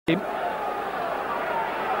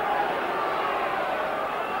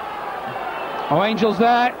Oh, Angel's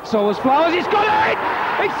there, so was Flowers, it's got it!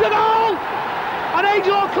 It's the goal! And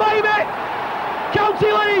Angel will claim it! County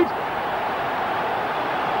lead!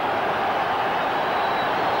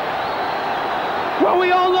 Well,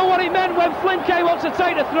 we all know what it meant when Flynn came up to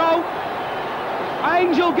take the throw.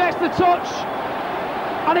 Angel gets the touch,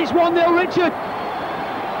 and it's 1-0 Richard.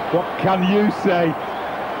 What can you say?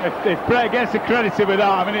 If Brett gets the credit with that,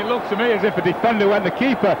 I mean, it looks to me as if a defender, when the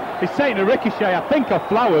keeper is taking a ricochet, I think of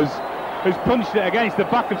Flowers, who's punched it against the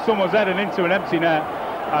back of someone's head and into an empty net.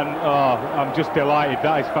 And oh, I'm just delighted.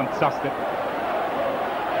 That is fantastic.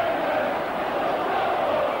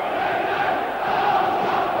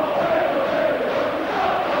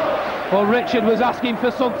 Well, Richard was asking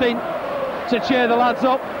for something to cheer the lads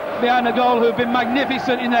up behind the goal, who've been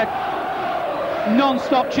magnificent in their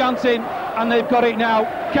non-stop chanting, and they've got it now.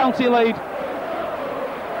 County lead.